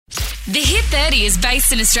The Hit 30 is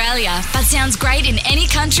based in Australia, but sounds great in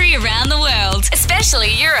any country around the world,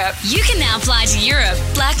 especially Europe. You can now fly to Europe,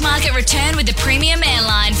 black market return with a premium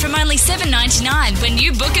airline from only $7.99 when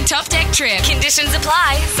you book a top deck trip. Conditions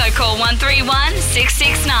apply, so call 131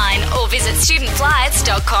 669 or visit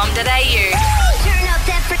studentflights.com.au. Turn up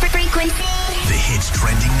that frequency. The Hit's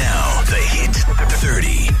trending now. The Hit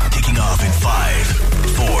 30. Kicking off in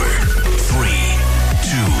 5, 4, 3,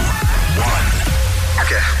 2, 1.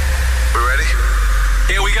 Okay, we ready?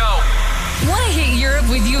 Here we go. Want to hit Europe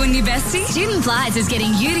with you and your bestie? Student Flights is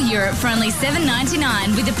getting you to Europe for only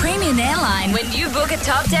 $7.99 with a premium airline when you book a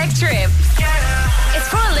top deck trip. It's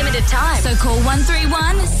for a limited time, so call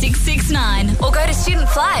 131 669 or go to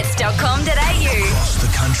studentflights.com.au. Across the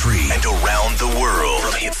country and around the world.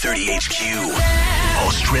 From Hit 30 HQ,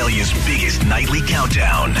 Australia's biggest nightly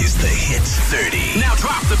countdown is the Hit 30. Now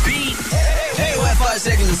drop the beat. Hey, we're 5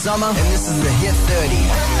 seconds of summer, and this is the Hit 30.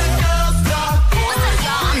 What's up,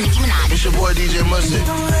 y'all? I'm Nicki Minaj. It's your boy DJ Mustard.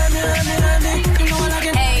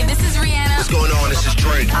 Hey, this is Rihanna. What's going on? This is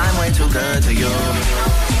Drake. I'm way too good to you.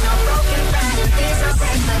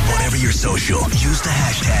 Whatever your social, use the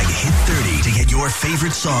hashtag Hit30 to get your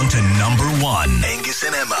favorite song to number 1. Angus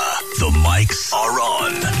and Emma, the mics are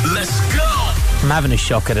on. Let's go. I'm having a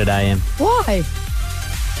shocker today, Em. Why?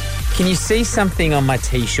 Can you see something on my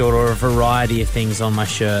T-shirt or a variety of things on my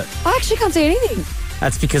shirt? I actually can't see anything.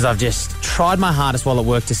 That's because I've just tried my hardest while at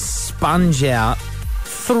work to sponge out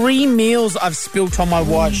 3 meals I've spilt on my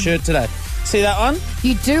white shirt today. See that one?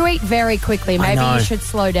 You do eat very quickly. Maybe know. you should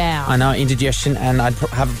slow down. I know, indigestion, and I'd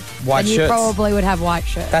have white and you shirts. probably would have white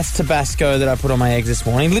shirts. That's Tabasco that I put on my eggs this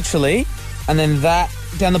morning, literally. And then that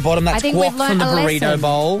down the bottom, I that's think guac we've learned from the a burrito lesson.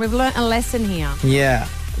 bowl. We've learnt a lesson here. Yeah.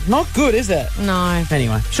 Not good, is it? No.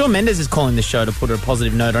 Anyway, Shawn Mendes is calling the show to put a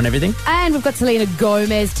positive note on everything. And we've got Selena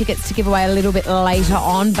Gomez tickets to give away a little bit later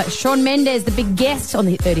on. But Shawn Mendes, the big guest on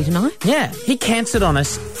the Hit 30 tonight. Yeah, he cancelled on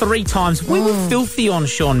us 3 times. We were filthy on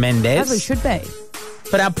Shawn Mendes. As we should be.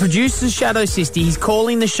 But our producer's Shadow Sister, he's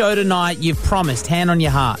calling the show tonight. You've promised. Hand on your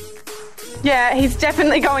heart. Yeah, he's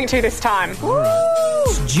definitely going to this time.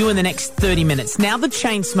 It's due in the next 30 minutes. Now the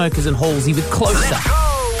Chainsmokers and Halsey with Closer.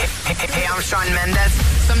 Hey, I'm Shawn Mendes.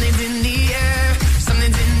 Something's in the air.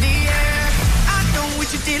 Something's in the air. I know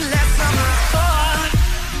what you did last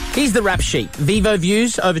summer. Here's the rap sheet. Vivo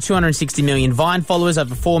views, over 260 million. Vine followers,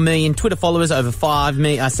 over 4 million. Twitter followers, over 7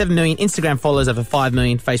 million. Instagram followers, over 5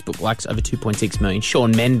 million. Facebook likes, over 2.6 million.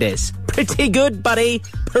 Shawn Mendes. Pretty good, buddy.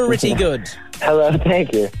 Pretty good. Hello,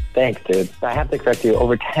 thank you. Thanks, dude. I have to correct you.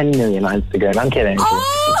 Over 10 million on Instagram. I'm kidding.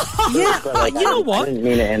 Yeah, But, like, you know I what? didn't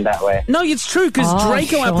mean it in that way. No, it's true, because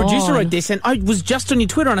Draco, our Shawn. producer, wrote this, and I was just on your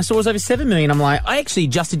Twitter, and I saw it was over 7 million. I'm like, I actually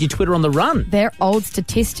adjusted your Twitter on the run. They're old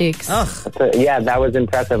statistics. Yeah, that was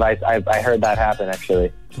impressive. I heard that happen,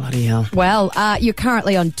 actually. Bloody hell. Well, you're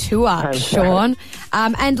currently on tour, Shawn.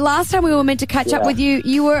 And last time we were meant to catch up with you,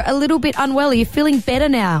 you were a little bit unwell. Are you feeling better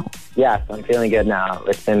now? Yes, I'm feeling good now.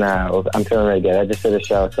 It's been, I'm feeling really good. I just did a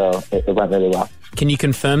show, so it went really well. Can you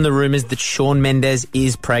confirm the rumours that Shawn Mendes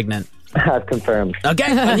is pregnant? I've confirmed. Okay,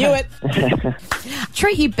 I knew it.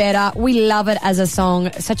 Treat You Better. We love it as a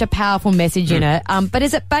song. Such a powerful message in it. But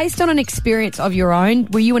is it based on an experience of your own?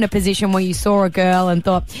 Were you in a position where you saw a girl and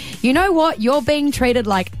thought, you know what, you're being treated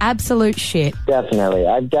like absolute shit? Definitely.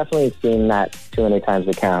 I've definitely seen that too many times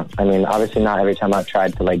to count. I mean, obviously not every time I've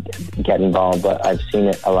tried to, like, get involved, but I've seen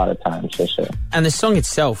it a lot of times, for sure. And the song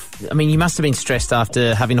itself, I mean, you must have been stressed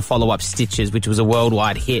after having to follow up Stitches, which was a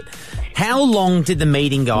worldwide hit. How long did the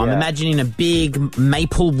meeting go? I'm imagining a big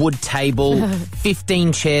maple wood table,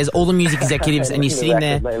 15 chairs, all the music executives, and you're sitting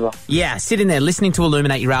there. Yeah, sitting there listening to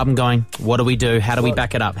Illuminate your album going, what do we do? How do we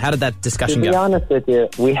back it up? How did that discussion go? To be honest with you,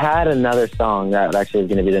 we had another song that actually was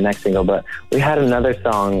going to be the next single, but we had another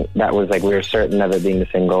song that was like we were certain of it being the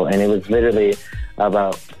single, and it was literally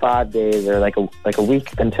about 5 days or like a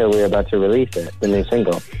week until we were about to release it, the new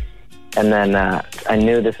single. And then I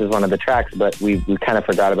knew this was one of the tracks, but we kind of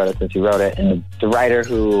forgot about it since you wrote it. And the writer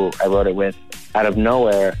who I wrote it with, out of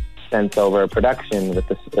nowhere, sent over a production with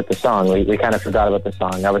the song. We kind of forgot about the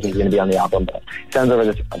song. That wasn't going to be on the album, but sends over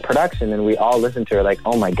this production, and we all listened to it like,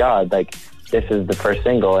 oh my God, like, this is the first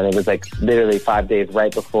single. And it was like literally 5 days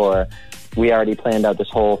right before we already planned out this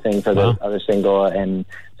whole thing for the other single, and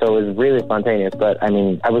so it was really spontaneous. But I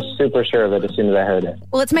mean, I was super sure of it as soon as I heard it.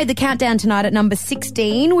 Well, it's made the countdown tonight at number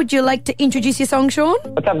 16. Would you like to introduce your song, Shawn?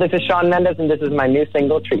 What's up? This is Shawn Mendes, and this is my new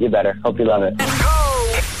single, Treat You Better. Hope you love it.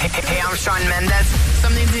 Hey, I'm Shawn Mendes.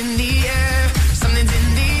 Something's in the air. Something's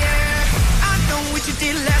in the air. I know what you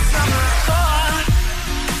did last summer.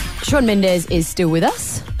 Shawn Mendes is still with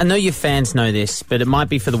us. I know your fans know this, but it might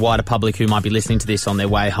be for the wider public who might be listening to this on their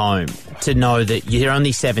way home to know that you're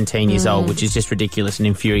only 17 years old, which is just ridiculous and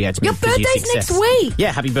infuriates me. Your birthday's next week.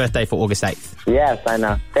 Yeah, happy birthday for August 8th. Yes, I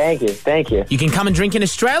know. Thank you. You can come and drink in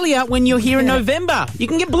Australia when you're here in November. You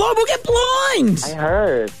can get blind. We'll get blind. I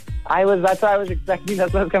heard. That's what I was expecting.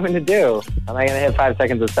 That's what I was coming to do. I'm going to hit 5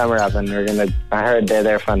 seconds of summer up, and I heard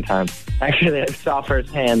they're a fun time. Actually, I saw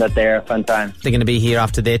firsthand that they're a fun time. They're going to be here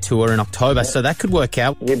after their tour in October, so that could work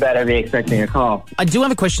out. You better be expecting a call. I do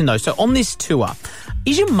have a question, though. So on this tour,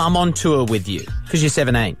 is your mum on tour with you? Because you're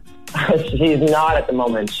 17. She's not at the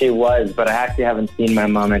moment. She was, but I actually haven't seen my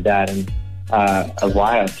mom or dad in a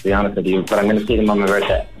while, to be honest with you. But I'm going to see them on my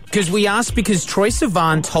birthday. Because we asked because Troye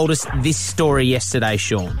Sivan told us this story yesterday,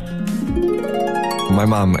 Shawn. My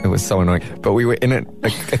mum, it was so annoying, but we were in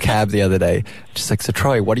a cab the other day. She's like, so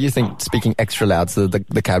Troye, what do you think speaking extra loud so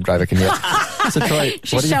the cab driver can hear? So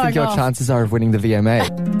Troye, what do you think your chances are of winning the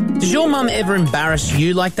VMA? Does your mum ever embarrass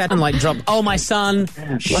you like that and like drop, oh, my son,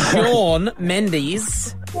 Shawn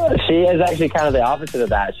Mendes? She is actually kind of the opposite of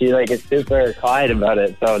that. She is super quiet about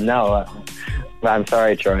it, so no. I'm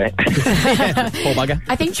sorry, Troye. Poor bugger.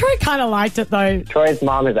 I think Troye kind of liked it, though. Troye's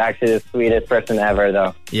mom is actually the sweetest person ever,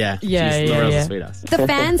 though. Yeah. She's the sweetest. The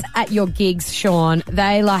fans at your gigs, Shawn,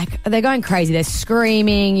 they're going crazy. They're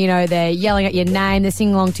screaming, they're yelling at your name, they're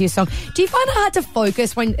singing along to your song. Do you find it hard to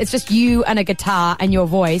focus when it's just you and a guitar and your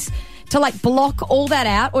voice to block all that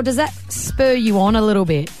out, or does that spur you on a little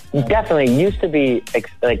bit? Definitely. Used to be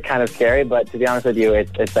kind of scary, but to be honest with you,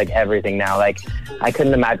 it's like everything now. I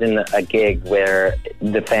couldn't imagine a gig where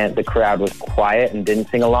the crowd was quiet and didn't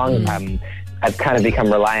sing along. I've kind of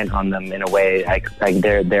become reliant on them in a way.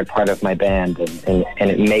 They're part of my band, and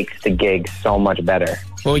it makes the gig so much better.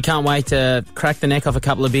 Well, we can't wait to crack the neck off a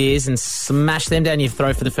couple of beers and smash them down your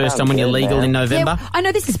throat for the first time when you're legal in November. Yeah, I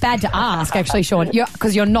know this is bad to ask, actually, Shawn,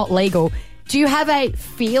 because you're not legal. Do you have a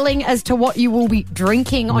feeling as to what you will be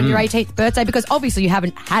drinking on your 18th birthday? Because obviously you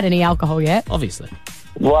haven't had any alcohol yet. Obviously.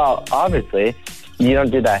 Well, obviously. You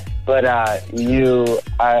don't do that. But I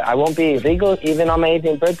won't be legal even on my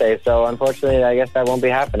 18th birthday, so unfortunately I guess that won't be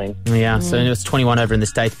happening. Yeah, so it's 21 over in the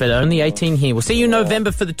States, but only 18 here. We'll see you in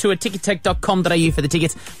November for the tour. Tickettech.com.au for the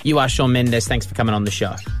tickets. You are Shawn Mendes. Thanks for coming on the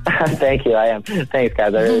show. Thank you, I am. Thanks,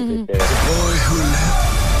 guys. I really appreciate it. The boy who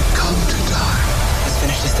lived, come to die. Let's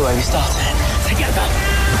finish this the way we started. Together.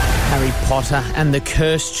 Harry Potter and the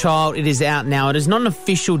Cursed Child. It is out now. It is not an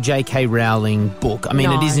official J.K. Rowling book. I mean,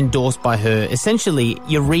 it is endorsed by her. Essentially,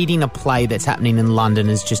 you're reading a play that's happening in London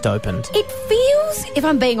has just opened. It feels, if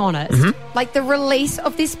I'm being honest, like the release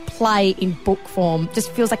of this play in book form just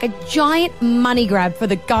feels like a giant money grab for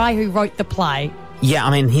the guy who wrote the play. Yeah,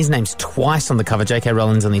 I mean, his name's twice on the cover. J.K.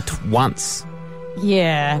 Rowling's only once.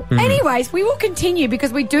 Yeah. Anyways, we will continue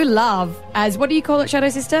because we do love, as, what do you call it, Shadow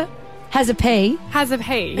Sister? Has a P. Has a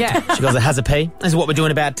P, yeah. She calls it Has a P. This is what we're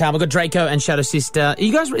doing about we've got Draco and Shadow Sister.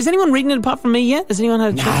 You guys, is anyone reading it apart from me yet? Has anyone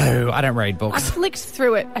had a No, I don't read I books. flicked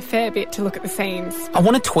through it a fair bit to look at the scenes. I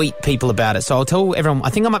want to tweet people about it, so I'll tell everyone. I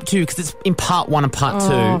think I'm up to, because it's in part 1 and part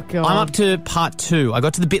 2. God. I'm up to part 2. I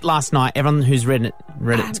got to the bit last night. Everyone who's read it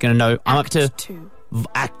is going to know. I'm up to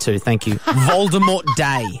Act 2, thank you. Voldemort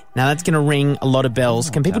Day. Now that's going to ring a lot of bells.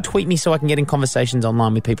 Can people tweet me so I can get in conversations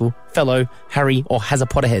online with people, fellow Harry or Hazza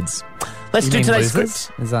Potterheads? Let's do today's script.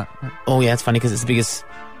 Is that? Oh yeah, it's funny because it's the biggest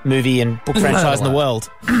movie and book franchise in the world.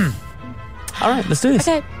 All right, let's do this.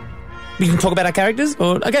 Okay. We can talk about our characters?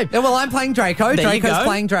 Okay. Yeah, well, I'm playing Draco. There you Draco's go.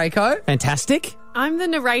 playing Draco. Fantastic. I'm the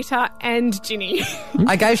narrator and Ginny.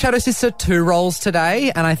 I gave Shadow Sister 2 roles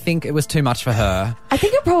today, and I think it was too much for her. I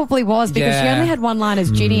think it probably was because she Yeah. only had one line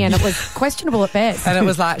as Ginny and it was questionable at best. And it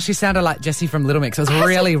was like, she sounded like Jessie from Little Mix. It was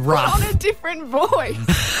really rough. On a different voice.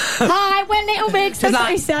 Hi, we're Little Mix. That's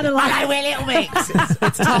what he sounded like. Hello, we're Little Mix.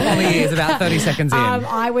 It's tough on the ears about 30 seconds in.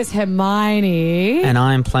 I was Hermione. And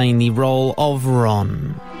I am playing the role of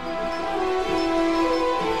Ron.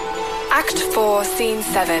 Act 4, Scene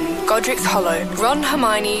 7, Godric's Hollow. Ron,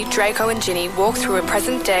 Hermione, Draco and Ginny walk through a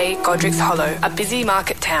present-day Godric's Hollow, a busy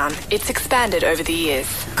market town. It's expanded over the years.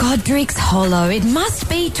 Godric's Hollow. It must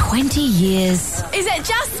be 20 years. Is it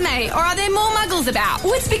just me, or are there more muggles about?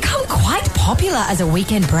 Oh, it's become quite popular as a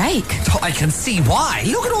weekend break. I can see why.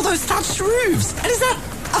 Look at all those thatched roofs. And is that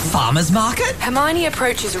a farmer's market? Hermione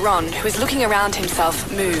approaches Ron, who is looking around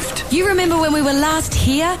himself, moved. You remember when we were last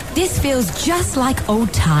here? This feels just like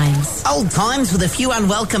old times. Old times with a few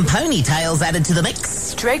unwelcome ponytails added to the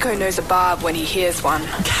mix. Draco knows a barb when he hears one.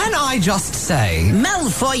 Can I just say,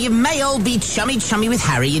 Malfoy, you may all be chummy with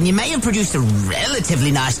Harry, and you may have produced a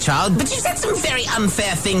relatively nice child, but you said some very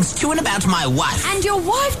unfair things to and about my wife. And your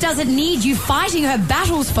wife doesn't need you fighting her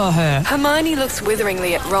battles for her. Hermione looks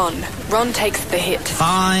witheringly at Ron. Ron takes the hit.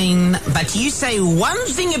 Fine, but you say one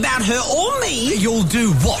thing about her or me. You'll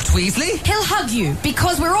do what, Weasley? He'll hug you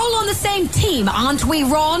because we're all on the same team, aren't we,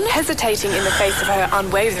 Ron? Hesitating in the face of her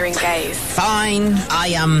unwavering gaze. Fine,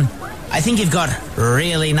 I think you've got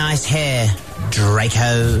really nice hair,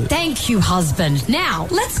 Draco. Thank you, husband. Now,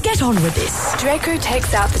 let's get on with this. Draco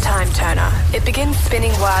takes out the time turner. It begins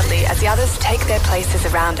spinning wildly as the others take their places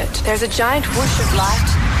around it. There's a giant whoosh of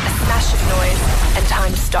light, a smash of noise, and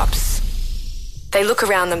time stops. They look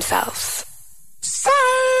around themselves. So,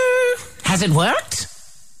 has it worked?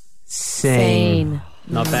 Scene.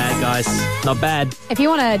 Not bad, guys. Not bad. If you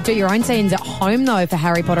want to do your own scenes at home, though, for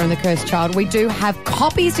Harry Potter and the Cursed Child, we do have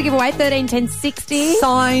copies to give away, 13, 10, 60.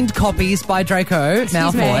 Signed copies by Draco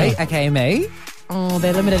Malfoy, aka me. Oh,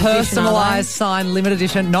 they're limited edition, Personalised, signed, limited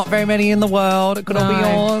edition. Not very many in the world. It could all be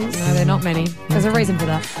yours. No, they're not many. There's a reason for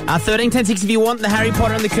that. 13, 10, 60 if you want the Harry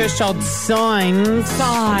Potter and the Cursed Child signed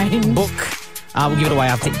book. We'll give it away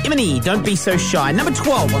after Imini. Don't be so shy. Number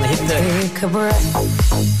 12 on the Hit 30.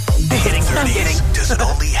 Hitting 30s. Does it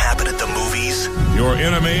only happen at the movies? Your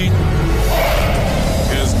enemy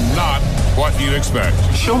is not what you'd expect.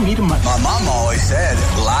 Show me the money. My mom always said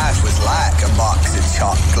life was like a box of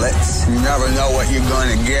chocolates. You never know what you're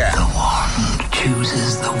going to get. The wand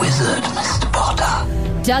chooses the wizard, Mr.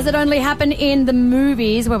 Potter. Does it only happen in the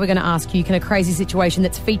movies? Where we're going to ask you, can a crazy situation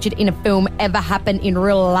that's featured in a film ever happen in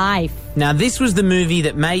real life? Now, this was the movie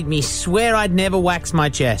that made me swear I'd never wax my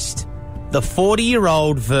chest. The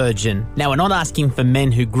 40-Year-Old Virgin. Now, we're not asking for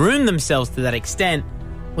men who groom themselves to that extent.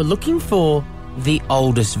 We're looking for the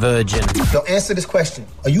oldest virgin. Now, answer this question.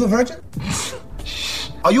 Are you a virgin?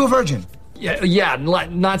 Are you a virgin? Yeah,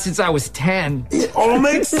 not since I was 10. It all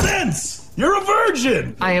makes sense. You're a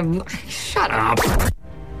virgin. I am... Shut up.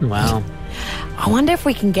 Wow. I wonder if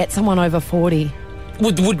we can get someone over 40.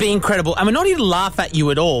 Would be incredible. And we're not here to laugh at you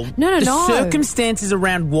at all. No. The circumstances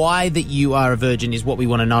around why that you are a virgin is what we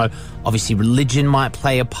want to know. Obviously, religion might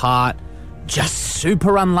play a part. Just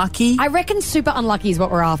super unlucky. I reckon super unlucky is what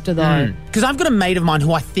we're after, though. Because I've got a mate of mine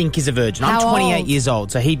who I think is a virgin. I'm 28 years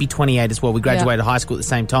old, so he'd be 28 as well. We graduated high school at the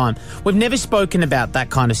same time. We've never spoken about that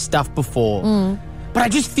kind of stuff before. But I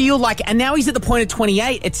just feel like, and now he's at the point of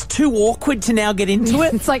 28, it's too awkward to now get into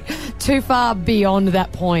it. It's like too far beyond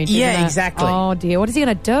that point. Yeah, exactly. Oh, dear. What is he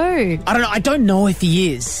going to do? I don't know. I don't know if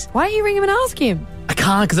he is. Why don't you ring him and ask him? I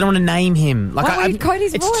can't because I don't want to name him. Like, Why would code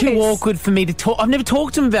his it's voice? too awkward for me to talk. I've never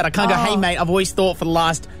talked to him about it. I can't go, hey, mate, I've always thought for the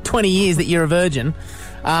last 20 years that you're a virgin.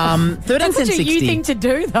 13, That's such 10, a 60. you thing to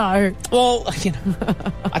do, though. Well, you know,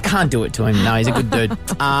 I can't do it to him. No, he's a good dude.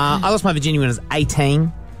 I lost my virginity when I was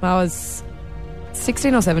 18. I was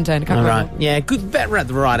 16 or 17. I can't remember. Yeah, good. We're at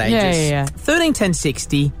the right ages. Yeah. 13, 10,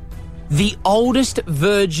 60. The oldest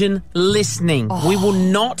virgin listening. We will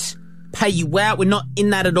not pay you out. We're not in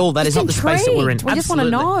that at all. That is not the space that we're in. We just want to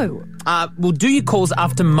know. We'll do your calls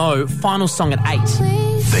after Mo. Final song at 8.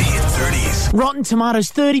 The Hit 30s. Rotten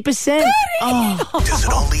Tomatoes, 30%. Oh. Does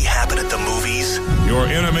it only happen at the movies? Your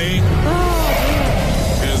enemy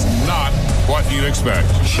is not what you'd expect.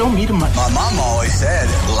 Show me the money. My mom always said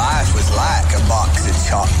life was like a box of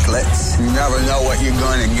chocolates. You never know what you're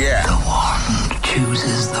going to get. The wand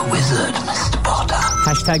chooses the wizard, Mr. Potter.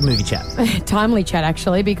 Hashtag movie chat. Timely chat,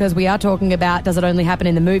 actually, because we are talking about does it only happen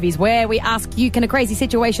in the movies, where we ask you, can a crazy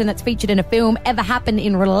situation that's featured in a film ever happen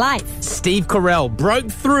in real life? Steve Carell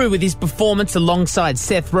broke through with his performance alongside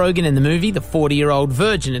Seth Rogen in the movie The 40-Year-Old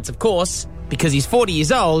Virgin. It's, of course, because he's 40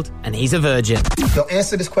 years old and he's a virgin. Now,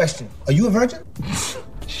 answer this question. Are you a virgin?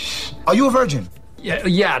 Are you a virgin?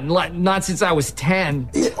 Yeah, not since I was 10.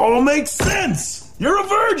 It all makes sense. You're a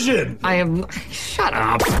virgin. I am... Shut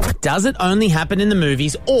up. Does it only happen in the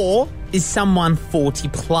movies, or is someone 40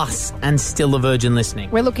 plus and still a virgin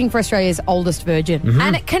listening? We're looking for Australia's oldest virgin.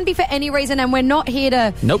 And it can be for any reason, and we're not here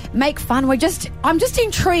to make fun. I'm just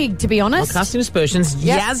intrigued, to be honest. Well, casting aspersions.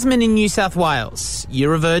 Yep. Yasmin in New South Wales.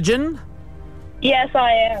 You're a virgin? Yes,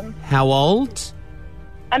 I am. How old?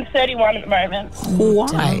 I'm 31 at the moment.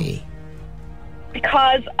 Why?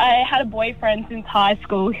 Because I had a boyfriend since high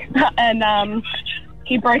school, and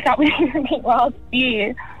he broke up with me last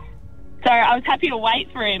year. So I was happy to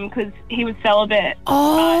wait for him because he was celibate.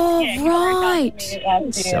 Oh, he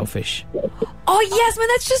right. Selfish. Oh, Yasmin,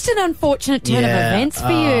 that's just an unfortunate turn of events for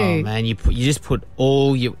Oh, you. man, you just put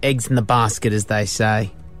all your eggs in the basket, as they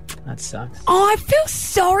say. That sucks. Oh, I feel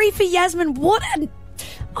sorry for Yasmin. What an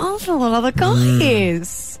awful other guy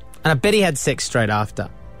is. And I bet he had sex straight after.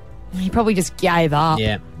 He probably just gave up.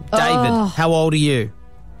 Yeah. David, Oh. how old are you?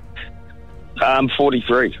 I'm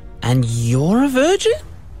 43. And you're a virgin?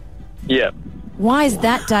 Yeah. Why is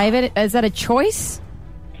that, David? Is that a choice?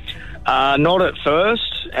 Not at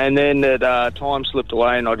first, and then time slipped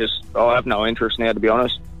away, and I have no interest now, to be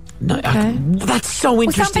honest. No, that's so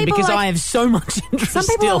interesting people because like- I have so much interest. Some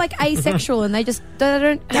people still. are like asexual and they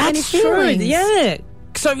don't have any That's true. feelings. Yeah.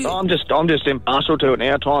 So I'm just impartial to it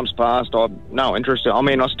now. Time's passed. I've no interest. I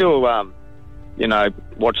mean, I still,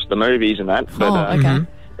 watch the movies and that. But,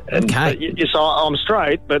 okay. Yes, I'm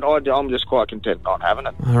straight, but I'm just quite content not having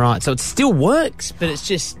it. All right, so it still works, but it's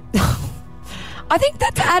just... I think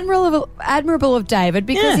that's admirable of David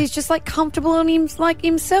because he's just like comfortable in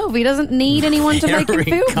himself. He doesn't need anyone to make him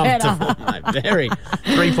feel better. Mate, very.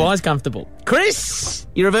 3 pies comfortable. Chris,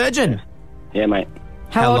 you're a virgin. Yeah, mate.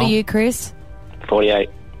 How old are you, Chris? 48.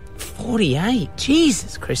 48?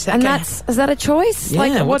 Jesus, Chris. And is that a choice? Yeah,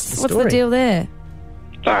 like, what's the the story? deal there?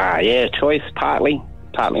 Yeah, choice, partly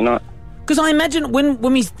not. Because I imagine when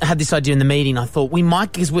we had this idea in the meeting, I thought we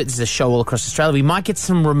might, because there's a show all across Australia, we might get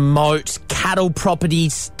some remote cattle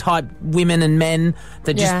properties type women and men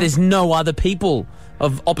that just there's no other people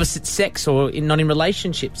of opposite sex or not in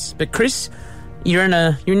relationships. But Chris, you're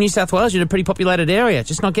in New South Wales. You're in a pretty populated area.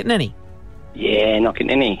 Just not getting any. Yeah, not getting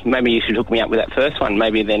any. Maybe you should hook me up with that first one.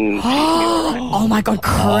 Maybe then... Oh my God,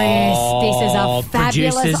 Chris, this is a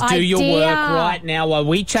fabulous Producers, idea. do your work right now while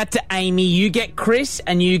we chat to Amy. You get Chris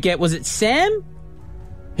and you get, was it Sam?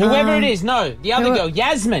 Whoever it is. No, the other girl,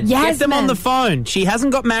 Yasmin. Get them on the phone. She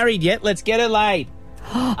hasn't got married yet. Let's get her laid.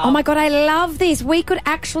 Oh my God, I love this. We could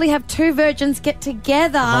actually have two virgins get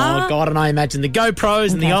together. Oh God, and I imagine the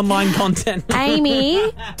GoPros and the online content.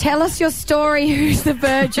 Amy, tell us your story. Who's the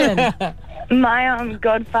virgin? My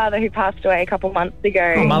godfather, who passed away a couple months ago,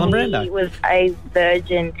 Marlon Brando. he was a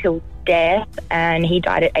virgin till death, and he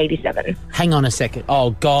died at 87. Hang on a second. Oh,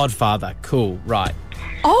 Godfather. Cool. Right.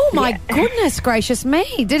 Oh my goodness gracious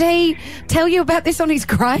me. Did he tell you about this on his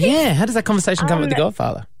grave? Yeah. How does that conversation come with the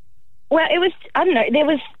Godfather? Well, it was, I don't know, it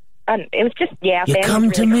was just, our You family come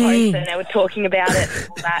was to really me. close, and they were talking about it and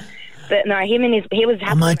all that. But no, he was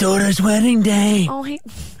happy. On my daughter's wedding day. Oh, he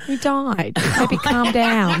died. Maybe calm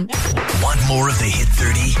down. Want more of the Hit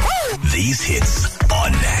 30? These hits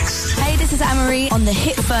on next. Hey, this is Anne-Marie on the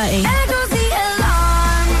Hit 30. There goes the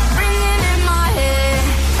alarm, ringing in my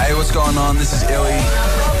head. Hey, what's going on? This is Illy.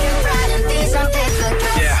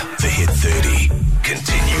 Yeah. The Hit 30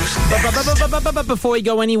 continues next. But before we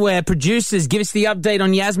go anywhere, producers, give us the update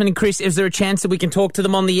on Yasmin and Chris. Is there a chance that we can talk to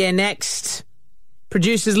them on the air next?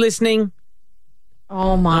 Producers listening?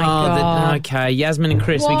 Oh my God. Okay, Yasmin and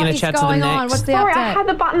Chris, we're going to chat to them going on? next. What's the Sorry, update? I had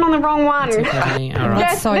the button on the wrong one. Okay, all right.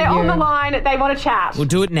 Yes, so they're on you. the line. They want to chat. We'll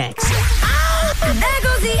do it next. There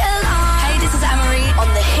goes the alarm. Hey, this is Anne-Marie on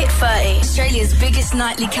the Hit 30. Australia's biggest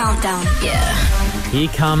nightly countdown. Yeah. Here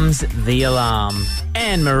comes the alarm.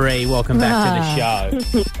 Anne-Marie, welcome back to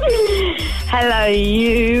the show. Hello,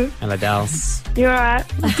 you. Hello, Dals. You all right?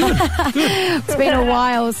 It's been a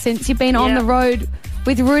while since you've been on the road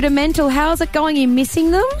with Rudimental. How's it going? Are you missing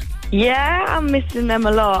them? Yeah, I'm missing them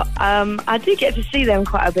a lot. I do get to see them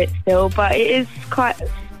quite a bit still, but it is quite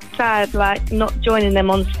sad, like, not joining them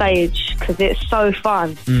on stage because it's so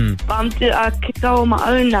fun. But I can go on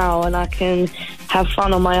my own now and I can have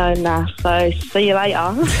fun on my own now. So, see you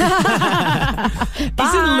later. Is it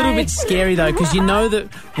a little bit scary, though, because you know that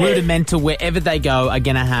Rudimental, wherever they go, are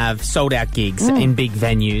going to have sold-out gigs in big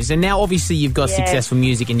venues. And now, obviously, you've got successful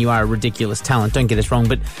music and you are a ridiculous talent. Don't get us wrong.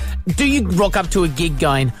 But do you rock up to a gig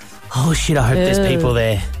going, oh, shit, I hope there's people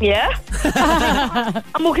there? Yeah.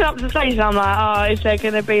 I'm walking up to the stage and I'm like, oh, is there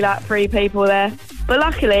going to be like 3 people there? But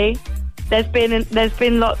luckily, there's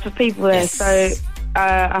been lots of people there, so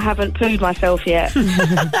I haven't pooed myself yet.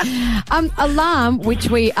 Alarm, which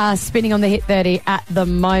we are spinning on the Hit 30 at the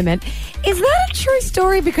moment. Is that a true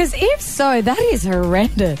story? Because if so, that is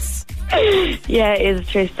horrendous. Yeah, it is a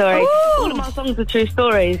true story. Ooh. All of my songs are true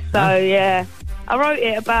stories, so yeah. I wrote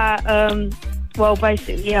it about, well,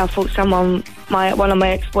 basically, I thought one of my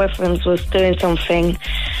ex-boyfriends was doing something,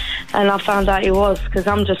 and I found out he was, because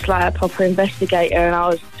I'm just like a proper investigator, and I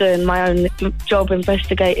was doing my own job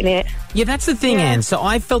investigating it. Yeah, that's the thing, Anne. So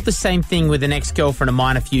I felt the same thing with an ex-girlfriend of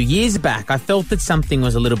mine a few years back. I felt that something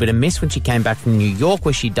was a little bit amiss when she came back from New York,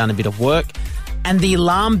 where she'd done a bit of work. and the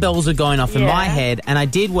alarm bells are going off in Yeah. my head, and I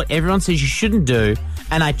did what everyone says you shouldn't do,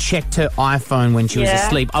 and I checked her iPhone when she was Yeah.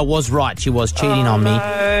 asleep. I was right. She was cheating on me.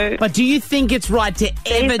 no. But do you think it's right to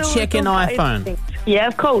ever These are check an all iPhone? instincts. Yeah,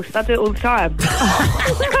 of course. I do it all the time.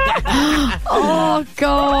 Oh,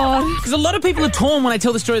 God. Because a lot of people are torn when I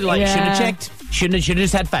tell the story. They're like, Yeah. shouldn't have checked. Shouldn't have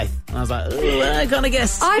just had faith. And I was like, I kind of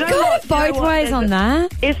guess. I've got it both ways on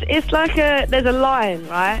that. It's like there's a line,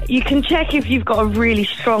 right? You can check if you've got a really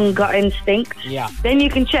strong gut instinct. Yeah. Then you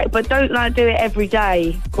can check, but don't do it every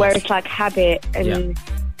day where it's like habit and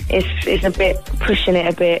it's a bit pushing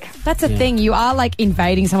it a bit. That's the thing. You are like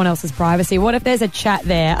invading someone else's privacy. What if there's a chat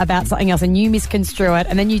there about something else and you misconstrue it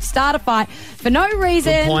and then you start a fight for no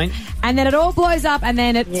reason? Good point. And then it all blows up and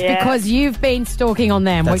then it's because you've been stalking on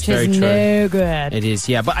them, That's which is very true. no good. It is,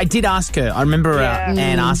 yeah. But I did ask her. I remember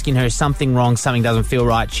Anne asking her, something wrong, something doesn't feel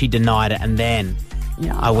right. She denied it. And then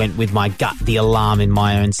I went with my gut, the alarm in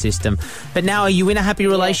my own system. But now, are you in a happy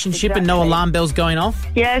relationship and no alarm bells going off?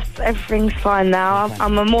 Yes, everything's fine now.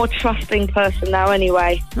 I'm a more trusting person now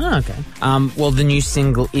anyway. Oh, okay. Well, the new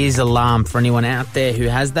single is Alarm. For anyone out there who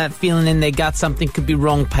has that feeling in their gut something could be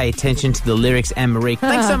wrong, pay attention to the lyrics. Anne-Marie,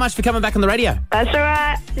 thanks so much for coming back on the radio. That's all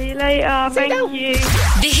right. See you later. Thank you.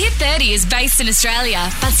 The Hit 30 is based in Australia,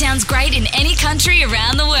 but sounds great in any country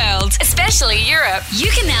around the world, especially Europe. You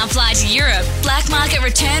can now fly to Europe. Black market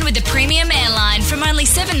return with the premium airline from only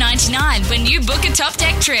 $7.99 when you book a top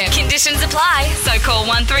deck trip. Conditions apply, so call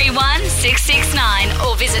 131 669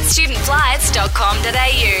 or visit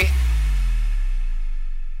studentflights.com.au.